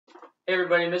Hey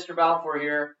everybody, Mr. Balfour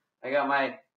here. I got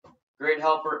my great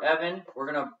helper Evan. We're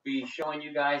going to be showing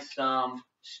you guys some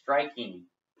striking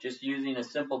just using a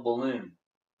simple balloon.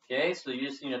 Okay, so you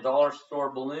just need a dollar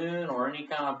store balloon or any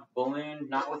kind of balloon,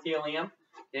 not with helium.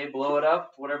 Okay, blow it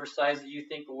up, whatever size that you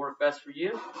think will work best for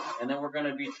you. And then we're going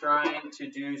to be trying to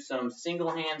do some single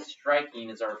hand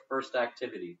striking as our first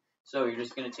activity. So you're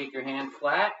just going to take your hand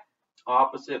flat,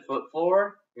 opposite foot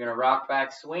forward. You're going to rock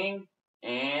back swing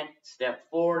and step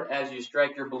forward as you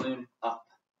strike your balloon up.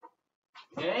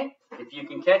 Okay, if you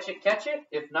can catch it, catch it.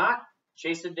 If not,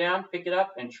 chase it down, pick it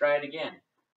up, and try it again.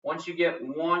 Once you get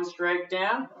one strike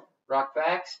down, rock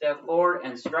back, step forward,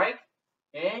 and strike.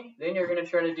 Okay, then you're going to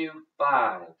try to do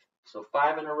 5. So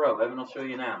 5 in a row. Evan will show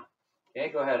you now.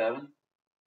 Okay, go ahead, Evan.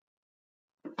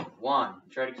 1.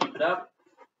 Try to keep it up.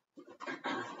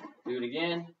 Do it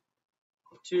again.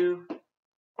 2.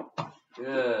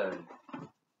 Good.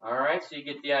 All right, so you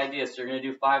get the idea. So you're going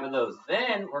to do 5 of those.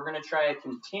 Then we're going to try a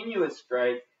continuous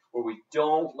strike where we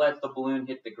don't let the balloon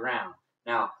hit the ground.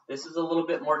 Now, this is a little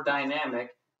bit more dynamic,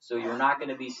 so you're not going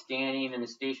to be standing in a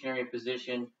stationary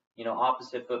position,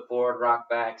 opposite foot forward, rock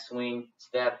back, swing,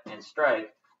 step, and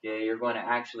strike. Okay, you're going to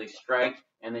actually strike,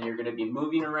 and then you're going to be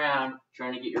moving around,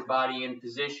 trying to get your body in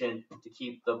position to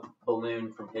keep the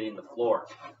balloon from hitting the floor.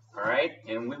 All right,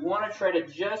 and we want to try to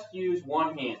just use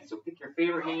one hand. So pick your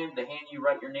favorite hand, the hand you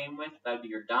write your name with, that would be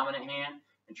your dominant hand,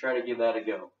 and try to give that a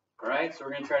go. All right, so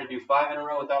we're going to try to do 5 in a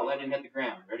row without letting it hit the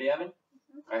ground. Ready, Evan?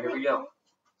 All right, here we go.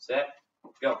 Set,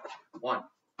 go. 1,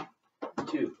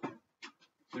 2,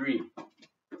 3,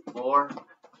 4,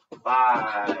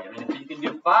 5. And if you can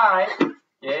do 5,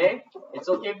 okay, it's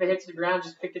okay if it hits the ground,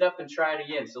 just pick it up and try it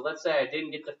again. So let's say I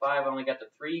didn't get to 5, I only got to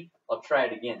 3, I'll try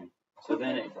it again. So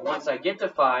then once I get to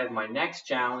 5, my next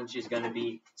challenge is going to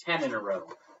be 10 in a row.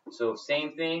 So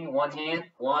same thing, one hand,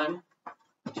 1,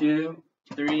 2,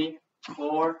 3,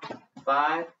 4,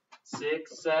 5,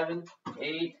 6, 7,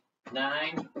 8,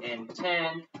 9, and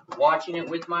 10. Watching it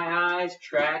with my eyes,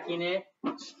 tracking it,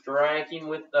 striking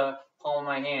with the palm of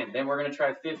my hand. Then we're going to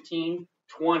try 15,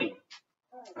 20.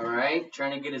 All right,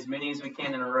 trying to get as many as we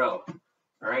can in a row.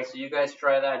 All right, so you guys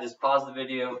try that. Just pause the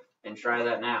video and try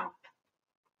that now.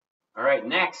 All right,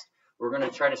 next, we're going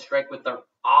to try to strike with the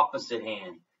opposite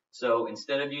hand. So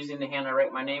instead of using the hand I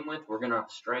write my name with, we're going to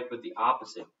strike with the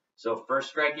opposite. So first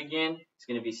strike again, it's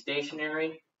going to be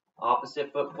stationary,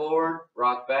 opposite foot forward,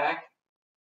 rock back,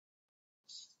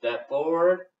 step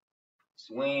forward,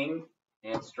 swing,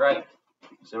 and strike.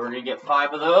 So we're going to get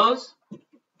 5 of those.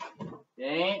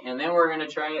 Okay, and then we're going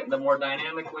to try it the more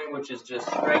dynamic way, which is just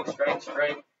strike, strike,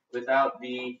 strike without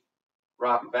the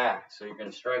rock back. So you're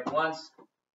going to strike once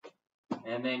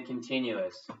and then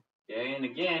continuous. Okay, and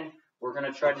again, we're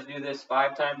going to try to do this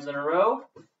 5 times in a row.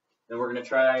 Then we're going to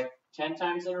try 10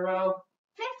 times in a row.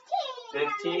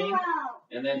 15,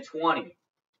 and then 20.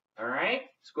 All right,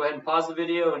 let's go ahead and pause the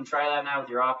video and try that now with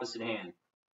your opposite hand.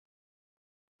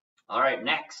 All right,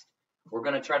 next, we're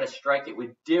going to try to strike it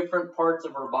with different parts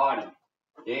of our body.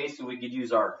 Okay, so we could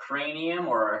use our cranium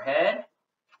or our head.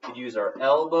 We could use our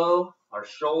elbow, our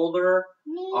shoulder,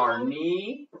 our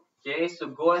knee. Okay, so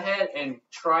go ahead and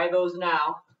try those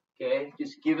now. Okay,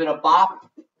 just give it a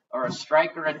bop or a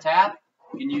strike or a tap.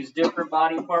 You can use different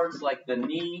body parts like the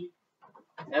knee,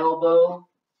 elbow,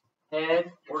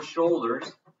 head, or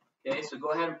shoulders. Okay, so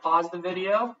go ahead and pause the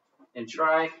video and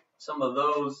try some of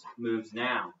those moves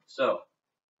now. So,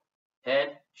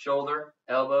 head, shoulder,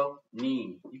 elbow,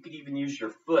 knee. You could even use your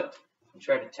foot and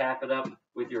try to tap it up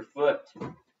with your foot.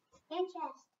 And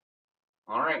chest.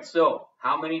 All right, so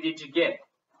how many did you get?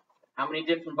 How many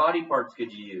different body parts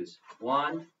could you use?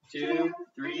 1, 2,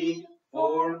 3,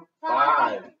 4,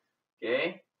 5.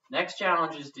 Okay, next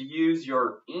challenge is to use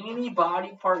any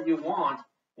body part you want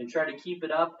and try to keep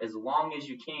it up as long as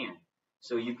you can.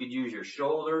 So you could use your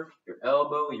shoulder, your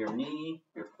elbow, your knee,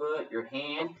 your foot, your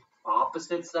hand,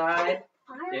 opposite side,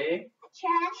 okay,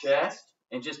 chest,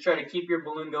 and just try to keep your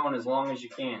balloon going as long as you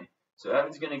can. So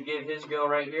Evan's going to give his go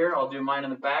right here. I'll do mine in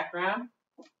the background.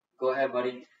 Go ahead,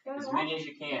 buddy. As many as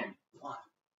you can. 1,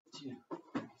 2.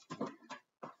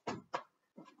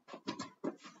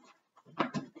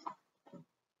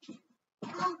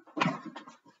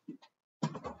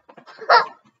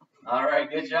 All right,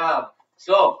 good job.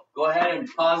 So go ahead and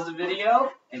pause the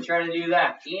video and try to do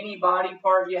that. Any body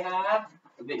part you have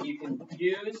that you can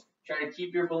use, try to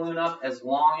keep your balloon up as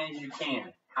long as you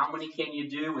can. How many can you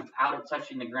do without it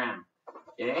touching the ground?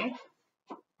 Okay?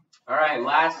 All right,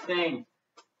 last thing.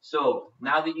 So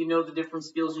now that you know the different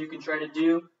skills you can try to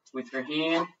do with your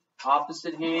hand,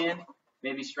 opposite hand,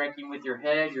 maybe striking with your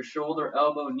head, your shoulder,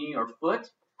 elbow, knee, or foot.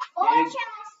 Or chest.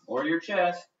 Or your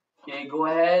chest. Okay, go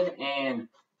ahead and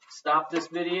stop this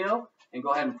video and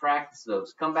go ahead and practice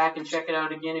those. Come back and check it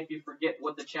out again if you forget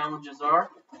what the challenges are,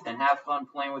 and have fun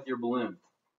playing with your balloon.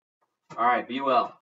 All right, be well.